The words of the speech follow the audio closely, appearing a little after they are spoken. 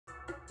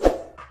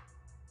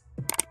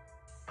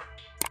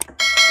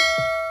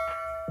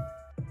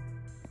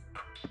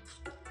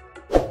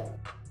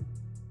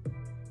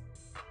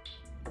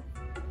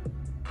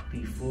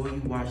before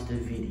you watch the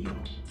video,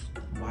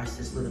 watch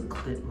this little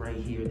clip right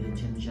here that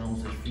Jim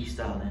Jones is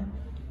freestyling.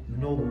 You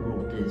know who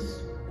wrote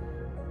this.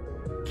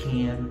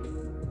 Cam,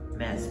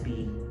 maxB.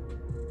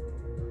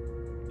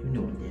 You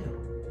know the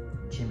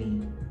deal.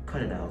 Jimmy,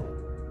 cut it out.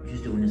 You're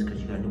just doing this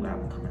because you got a new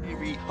album coming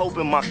out.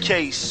 Hoping my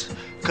case,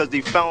 cause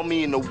they found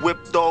me in the whip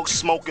dog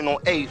smoking on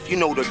 8th. You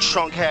know the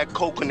trunk had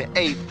coke in the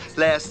 8th.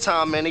 Last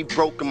time, man, they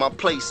broke in my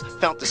place.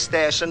 Found the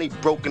stash and they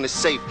broke in the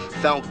safe.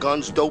 Found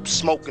guns, dope,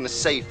 smoke in the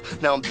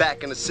safe. Now I'm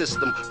back in the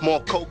system, more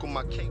coke in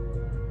my cake.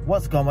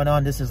 What's going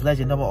on? This is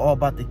Legend Number All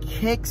About the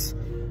Kicks.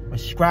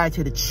 Subscribe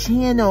to the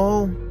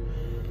channel.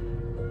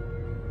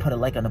 Put a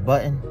like on the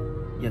button.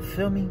 You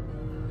feel me?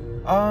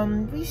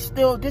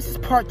 This is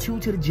part 2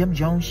 to the Jim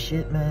Jones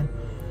shit, man.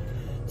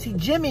 See,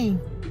 Jimmy,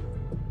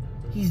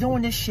 he's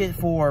doing this shit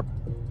for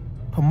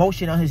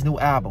promotion on his new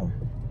album.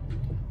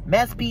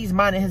 maxB's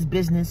minding his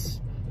business.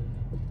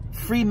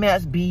 Free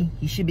maxB.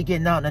 He should be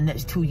getting out in the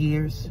next 2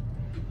 years.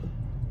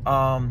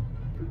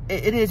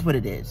 It is what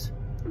it is.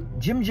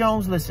 Jim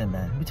Jones, listen,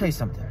 man. Let me tell you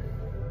something.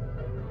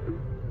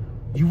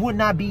 You would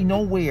not be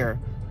nowhere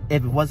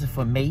if it wasn't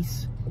for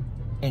Mace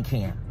and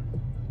Cam.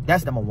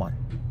 That's number one.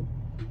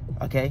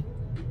 Okay?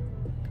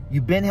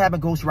 You've been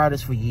having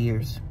ghostwriters for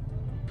years.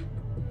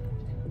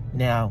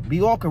 Now,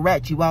 we all can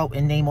rat you out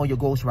and name all your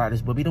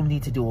ghostwriters, but we don't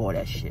need to do all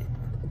that shit.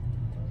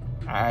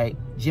 Alright?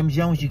 Jim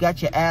Jones, you got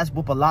your ass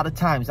whooped a lot of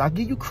times. I'll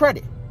give you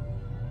credit.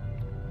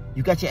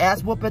 You got your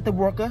ass whooped at the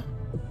worker.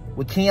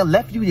 When Cam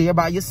left you there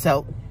by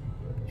yourself.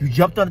 You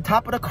jumped on the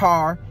top of the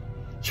car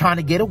trying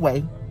to get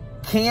away.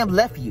 Cam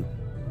left you.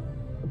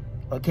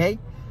 Okay?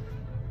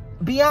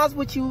 Be honest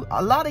with you,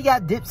 a lot of y'all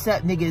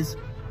dipset niggas,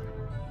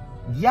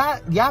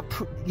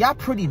 y'all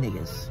pretty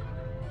niggas.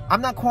 I'm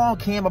not calling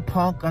Cam a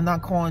punk. I'm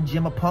not calling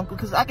Jim a punk.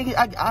 Because I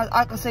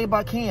can say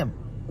about Cam.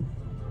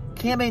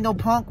 Cam ain't no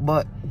punk,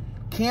 but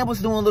Cam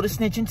was doing a little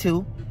snitching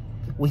too.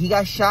 When he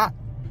got shot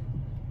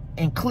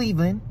in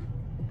Cleveland,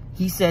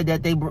 he said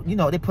that they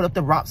put up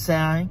the rock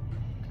sign.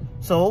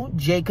 So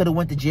Jay could have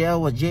went to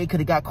jail, or Jay could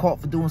have got caught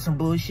for doing some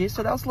bullshit.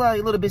 So that was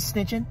like a little bit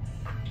snitching.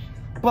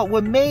 But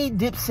what made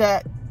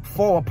Dipset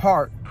fall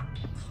apart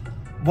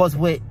was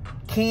what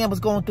Cam was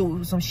going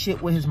through some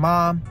shit with his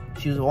mom.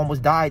 She was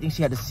almost died. I think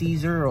she had a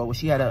seizure, or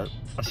she had a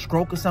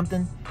stroke or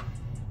something.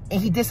 And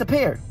he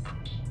disappeared.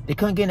 They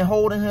couldn't get a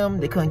hold of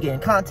him. They couldn't get in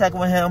contact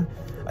with him.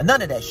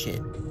 None of that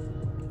shit.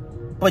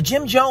 But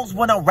Jim Jones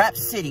went on Rap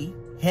City,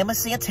 him and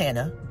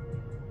Santana,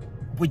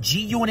 with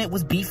G Unit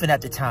was beefing at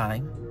the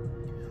time.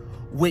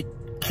 With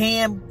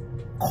Cam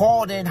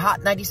called in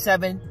Hot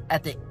 97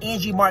 at the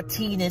Angie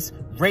Martinez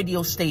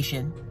radio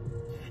station.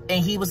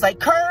 And he was like,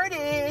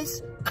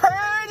 Curtis,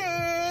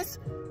 Curtis,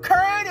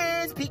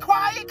 Curtis, be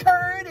quiet,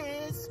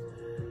 Curtis.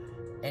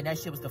 And that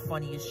shit was the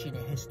funniest shit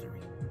in history.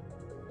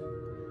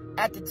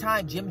 At the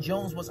time, Jim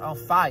Jones was on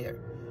fire.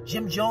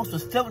 Jim Jones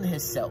was feeling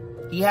himself.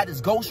 He had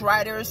his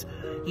ghostwriters.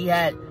 He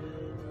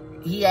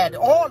had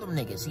all them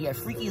niggas. He had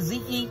Freaky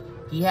Zeke.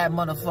 He had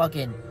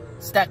motherfucking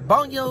Stack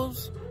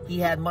Bungles. He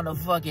had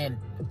motherfucking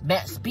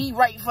maxB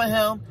writing for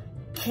him.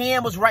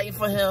 Cam was writing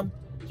for him.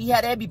 He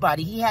had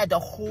everybody. He had the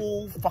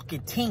whole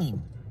fucking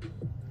team.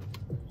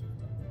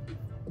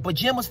 But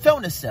Jim was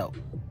feeling himself.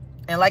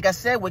 And like I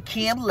said, when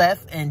Cam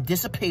left and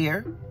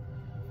disappeared,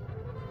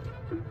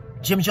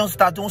 Jim Jones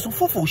started doing some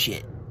foo-foo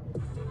shit.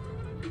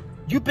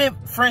 You've been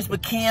friends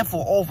with Cam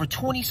for over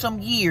 20-some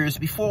years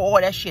before all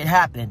that shit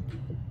happened.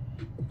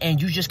 And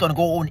you just gonna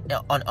go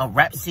on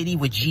Rap City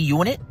with G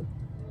Unit?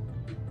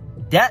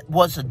 That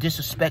was a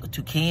disrespect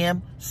to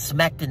Cam.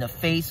 Smacked in the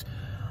face.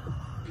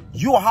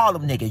 You a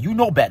Harlem nigga. You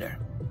know better.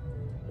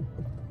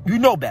 You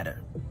know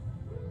better.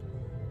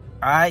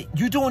 Alright?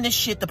 You doing this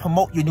shit to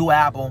promote your new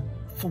album.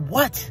 For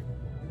what?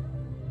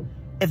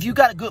 If you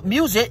got good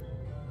music,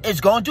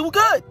 it's gonna do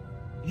good.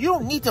 You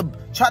don't need to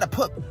try to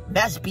put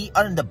maxB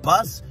under the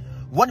bus.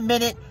 1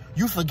 minute,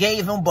 you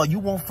forgave him, but you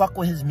won't fuck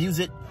with his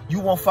music.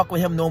 You won't fuck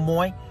with him no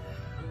more.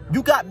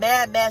 You got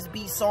mad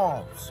maxB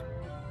songs.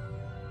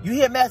 You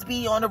hear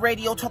maxB on the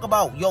radio talk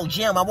about, yo,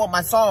 Jim, I want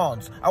my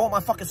songs. I want my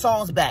fucking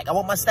songs back. I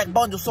want my Stack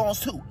Bundle songs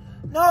too.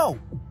 No.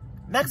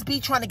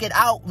 maxB trying to get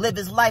out, live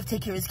his life,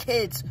 take care of his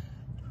kids,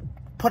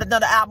 put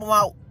another album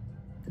out.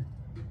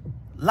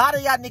 A lot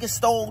of y'all niggas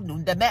stole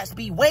the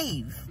maxB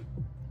wave.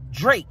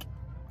 Drake,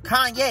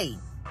 Kanye.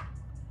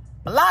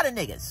 A lot of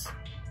niggas.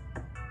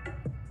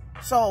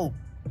 So,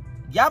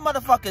 y'all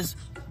motherfuckers,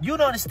 you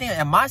don't understand.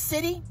 In my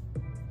city,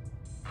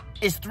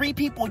 it's 3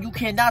 people you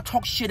cannot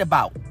talk shit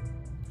about.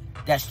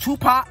 That's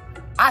Tupac.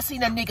 I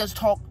seen that niggas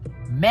talk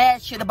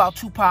mad shit about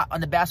Tupac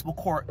on the basketball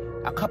court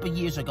a couple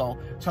years ago.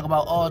 Talk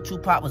about, oh,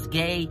 Tupac was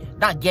gay.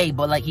 Not gay,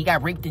 but like he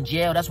got raped in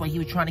jail. That's why he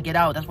was trying to get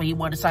out. That's why he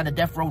wanted to sign the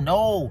death row.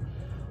 No.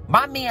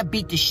 My man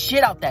beat the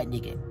shit out that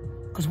nigga.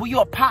 Because when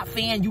you're a Pop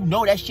fan, you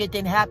know that shit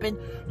didn't happen.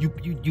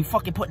 You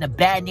fucking putting a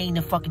bad name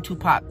in fucking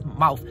Tupac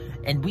mouth.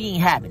 And we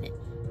ain't having it.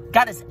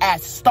 Got his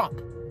ass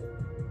stunk.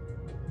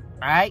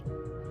 Alright?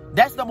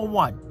 That's number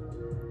 1.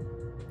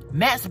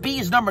 maxB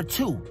is number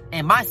 2.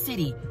 In my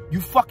city, you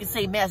fucking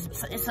say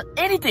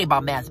anything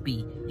about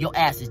maxB, your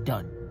ass is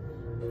done.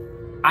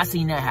 I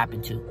seen that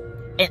happen too.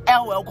 And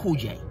LL Cool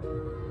J,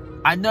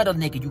 another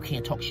nigga you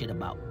can't talk shit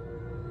about.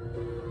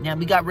 Now,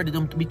 we got rid of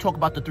them. We talk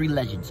about the 3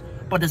 legends.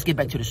 But let's get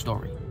back to the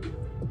story.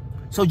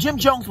 So, Jim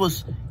Jones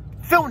was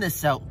filming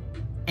himself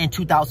in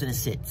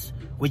 2006.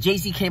 Where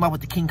Jay-Z came out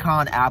with the King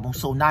Khan album,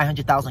 sold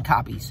 900,000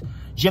 copies.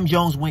 Jim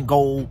Jones went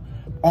gold.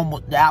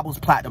 Almost, the album's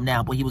platinum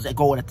now, but he was at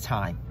gold at the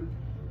time.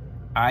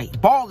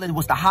 Alright. Ballin'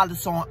 was the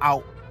hottest song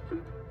out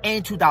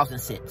in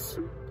 2006.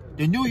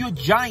 The New York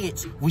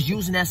Giants was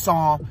using that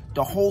song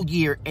the whole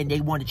year, and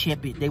they won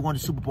the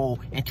Super Bowl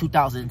in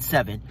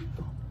 2007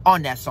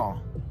 on that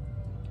song.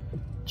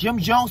 Jim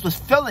Jones was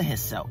feeling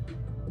himself,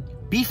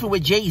 beefing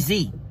with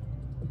Jay-Z,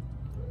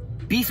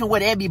 beefing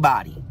with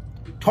everybody,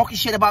 talking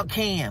shit about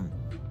Cam.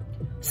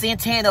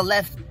 Santana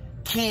left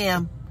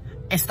Cam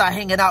and started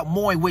hanging out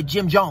more with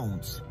Jim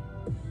Jones.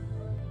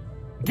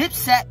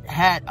 Dipset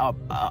had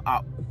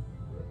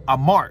a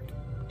mark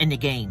in the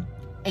game.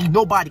 Ain't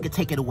nobody could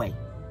take it away.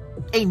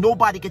 Ain't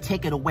nobody could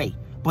take it away.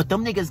 But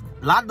them niggas,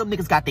 a lot of them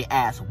niggas got their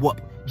ass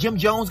whooped. Jim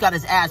Jones got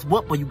his ass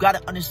whooped, but you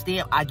gotta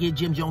understand, I give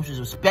Jim Jones his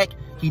respect.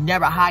 He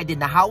never hid in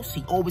the house.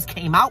 He always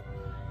came out,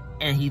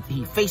 and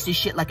he faced his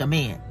shit like a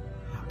man.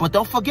 But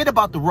don't forget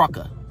about the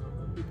rucker.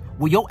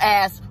 Where your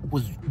ass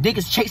was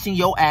niggas chasing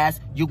your ass,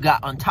 you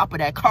got on top of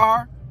that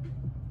car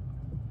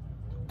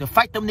to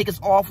fight them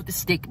niggas off with the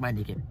stick, my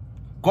nigga.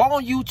 Go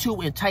on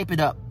YouTube and type it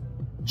up.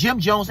 Jim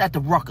Jones at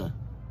the rucker.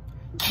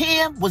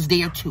 Cam was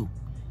there too.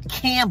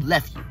 Cam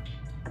left you.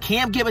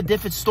 Cam gave a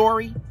different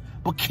story,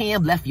 but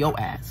Cam left your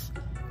ass.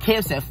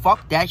 Cam said,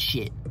 fuck that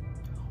shit.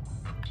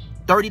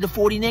 30 to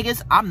 40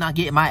 niggas, I'm not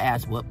getting my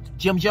ass whooped.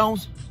 Jim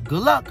Jones,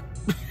 good luck.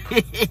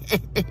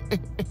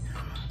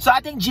 So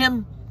I think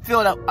Jim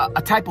felt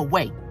a type of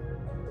way.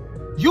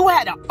 You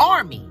had an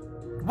army.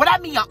 What I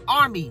mean an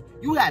army,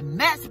 you had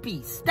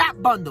maxB,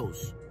 stat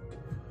bundles.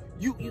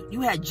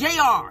 You had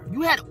JR.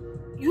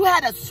 You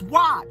had a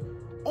SWAT.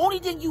 Only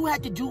thing you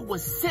had to do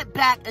was sit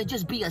back and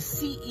just be a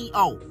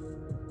CEO.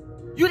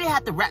 You didn't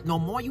have to rap no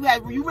more. You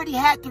already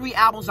had 3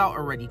 albums out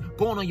already,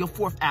 going on your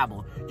 4th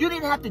album. You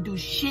didn't have to do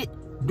shit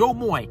no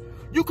more.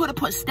 You could have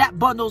put stat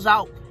bundles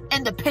out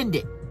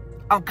independent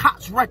on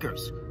Cox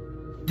Records,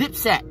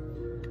 Dipset.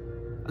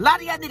 A lot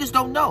of y'all niggas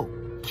don't know.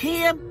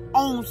 Cam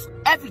owns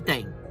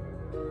everything.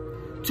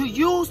 To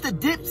use the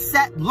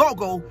Dipset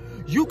logo,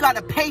 you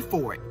gotta pay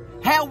for it.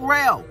 Hell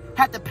Rell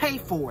had to pay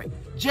for it.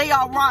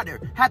 J.R.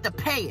 Rodder had to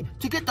pay it.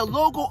 To get the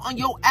logo on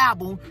your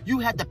album, you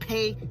had to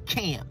pay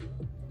Cam.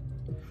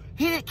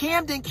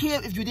 Cam didn't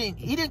care if you didn't.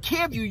 He didn't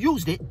care if you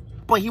used it,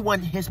 but he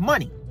wanted his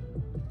money.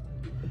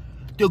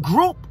 The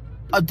group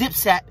of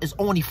Dipset is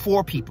only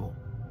 4 people.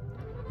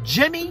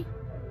 Jimmy,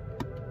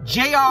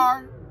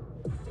 JR,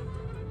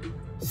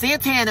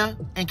 Santana,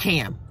 and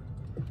Cam.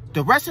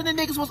 The rest of the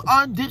niggas was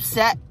on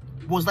Dipset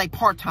was like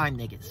part-time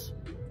niggas.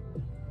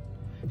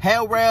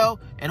 Hell Rell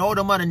and all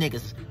them other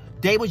niggas.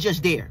 They was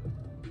just there.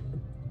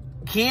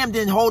 Cam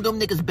didn't hold them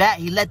niggas back.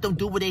 He let them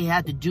do what they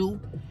had to do,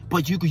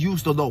 but you could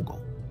use the logo.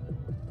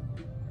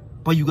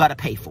 But you gotta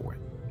pay for it.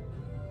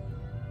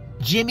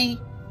 Jimmy,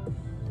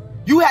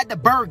 you had the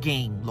Bird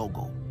Game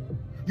logo.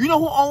 You know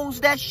who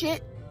owns that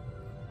shit?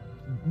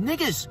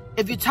 Niggas,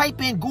 if you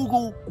type in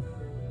Google,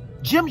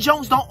 Jim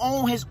Jones don't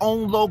own his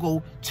own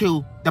logo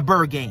to the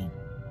Bird Game.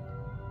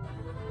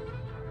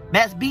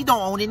 maxB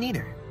don't own it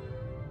neither.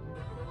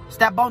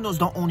 Stat Bundles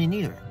don't own it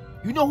neither.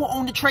 You know who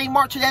owned the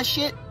trademark to that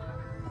shit?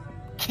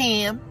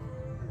 Cam.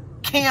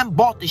 Cam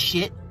bought the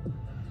shit.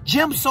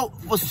 Jim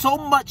was so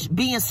much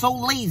being so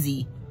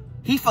lazy,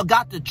 he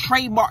forgot to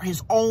trademark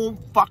his own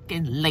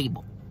fucking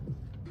label.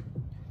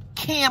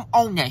 Cam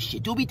owned that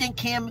shit. Do we think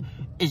Cam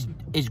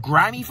is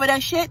grimy for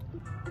that shit?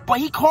 But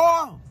he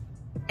called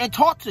and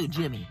talked to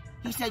Jimmy.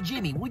 He said,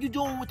 Jimmy, what you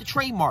doing with the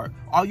trademark?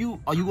 Are you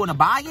gonna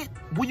buy it?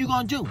 What you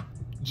gonna do?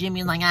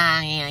 Jimmy's like,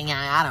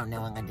 I don't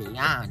know what I'm gonna do.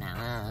 I don't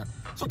know.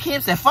 So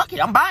Cam said, fuck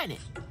it, I'm buying it.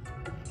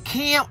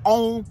 Cam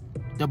owned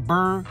the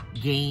Bird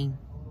Game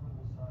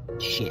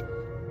shit.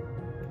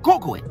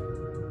 Google it.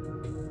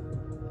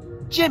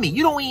 Jimmy,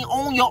 you don't even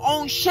own your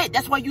own shit.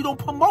 That's why you don't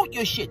promote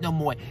your shit no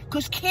more.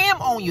 Because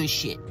Cam own your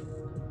shit.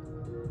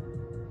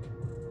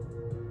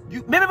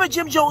 You remember when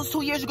Jim Jones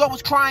 2 years ago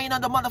was crying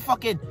on the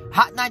motherfucking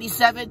Hot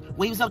 97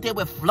 when he was up there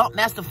with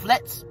Master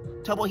Flex?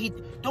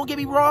 Don't get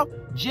me wrong,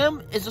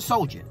 Jim is a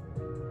soldier.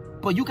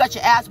 But you got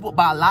your ass whooped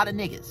by a lot of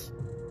niggas.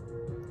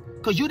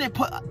 Because you didn't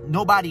put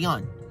nobody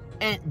on.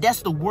 And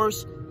that's the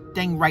worst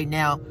thing right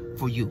now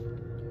for you.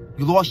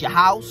 You lost your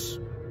house.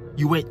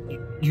 You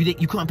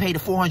couldn't pay the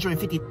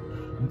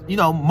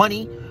 $450,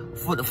 money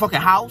for the fucking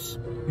house.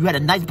 You had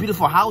a nice,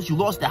 beautiful house. You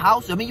lost the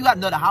house. I mean, you got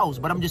another house,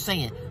 but I'm just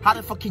saying, how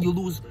the fuck can you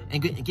lose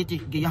and get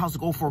your house to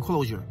go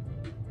foreclosure?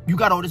 You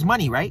got all this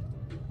money, right?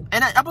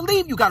 And I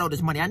believe you got all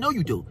this money. I know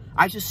you do.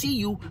 I used to see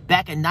you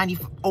back in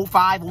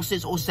 05,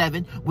 06,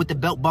 07 with the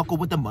belt buckle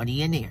with the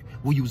money in there.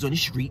 When you was on the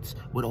streets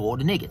with all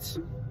the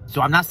niggas.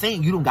 So I'm not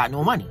saying you don't got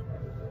no money.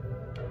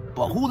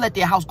 But who let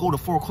their house go to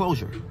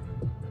foreclosure?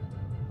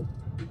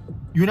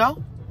 You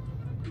know?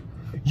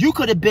 You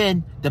could have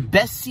been the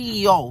best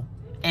CEO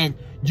and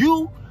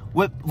you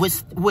When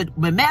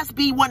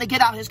maxB wanted to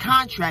get out his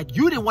contract,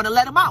 you didn't want to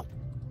let him out.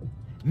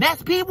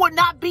 maxB would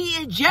not be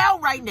in jail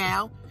right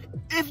now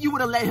if you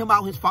would have let him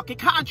out his fucking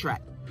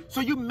contract. So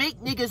you make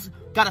niggas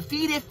gotta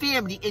feed their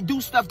family and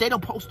do stuff they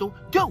don't supposed to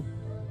do.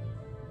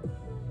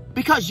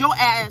 Because your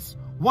ass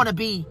wanna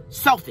be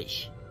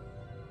selfish.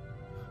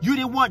 You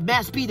didn't want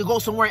maxB to go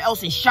somewhere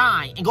else and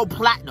shine and go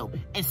platinum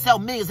and sell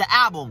millions of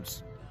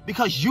albums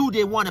because you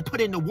didn't want to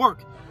put in the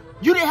work.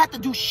 You didn't have to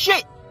do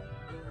shit,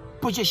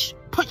 but just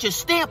put your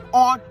stamp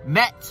on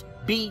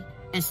maxB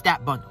and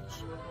Stat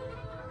Bundles.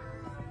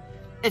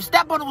 If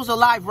Stat Bundle was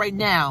alive right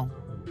now,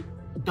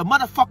 the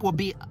motherfucker would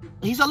be,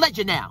 he's a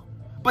legend now.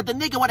 But the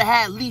nigga would have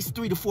had at least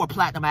 3 to 4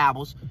 platinum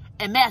albums,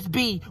 and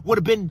maxB would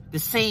have been the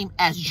same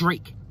as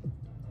Drake.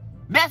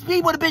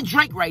 maxB would have been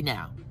Drake right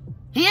now.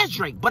 He is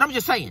Drake, but I'm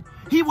just saying,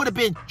 he would have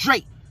been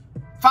Drake.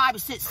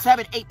 5, 6,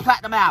 7, 8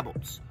 platinum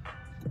albums.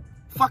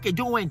 Fucking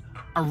doing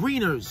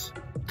arenas,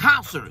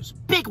 concerts,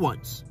 big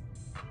ones.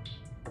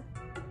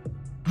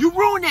 You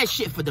ruined that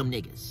shit for them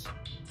niggas.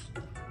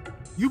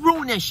 You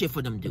ruined that shit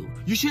for them, dude.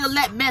 You should have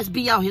let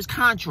maxB out his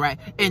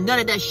contract and none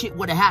of that shit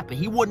would have happened.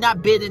 He would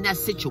not been in that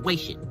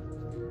situation.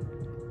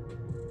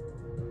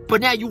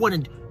 But now you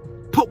want to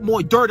put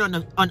more dirt on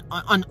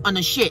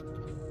the shit.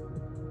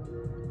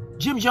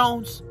 Jim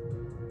Jones,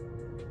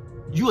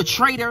 you a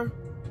traitor,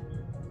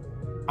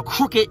 a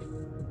crooked,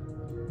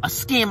 a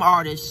scam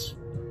artist,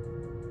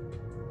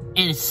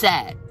 and it's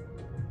sad.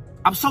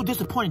 I'm so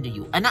disappointed in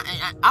you, and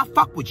I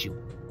fuck with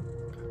you,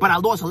 but I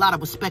lost a lot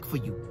of respect for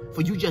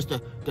you just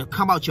to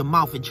come out your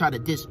mouth and try to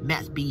diss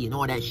maxB and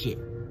all that shit.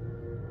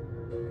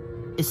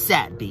 It's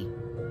sad, B.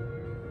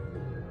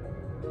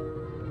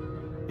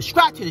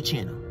 Subscribe to the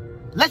channel.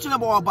 Let you know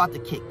more about the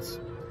kicks.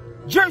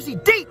 Jersey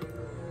Deep.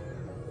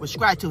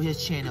 Subscribe to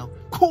his channel.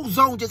 Cool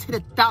Zone just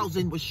hit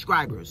 1,000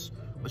 subscribers.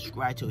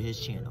 Subscribe to his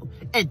channel.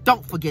 And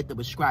don't forget to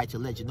subscribe to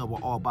let you know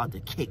all about the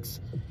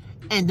kicks.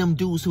 And them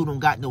dudes who don't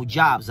got no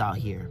jobs out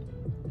here.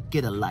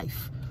 Get a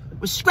life.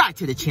 Subscribe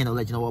to the channel.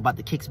 Let you know all about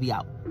the kicks. Be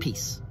out.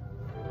 Peace.